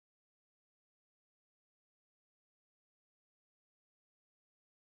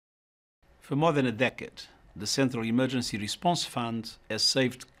For more than a decade, the Central Emergency Response Fund has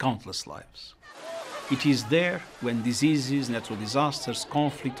saved countless lives. It is there when diseases, natural disasters,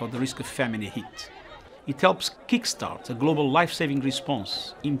 conflict or the risk of famine hit. It helps kickstart a global life-saving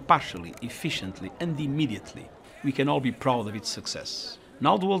response impartially, efficiently and immediately. We can all be proud of its success.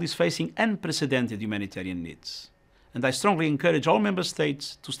 Now the world is facing unprecedented humanitarian needs. And I strongly encourage all member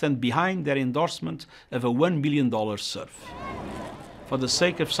states to stand behind their endorsement of a $1 billion CERF. For the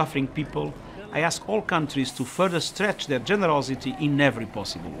sake of suffering people, I ask all countries to further stretch their generosity in every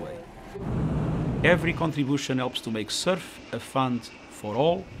possible way. Every contribution helps to make CERF a fund for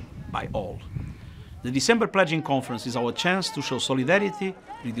all, by all. The December Pledging Conference is our chance to show solidarity,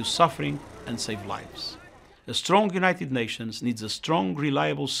 reduce suffering and save lives. A strong United Nations needs a strong,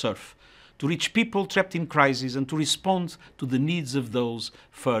 reliable CERF to reach people trapped in crisis and to respond to the needs of those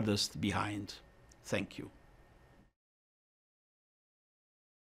furthest behind. Thank you.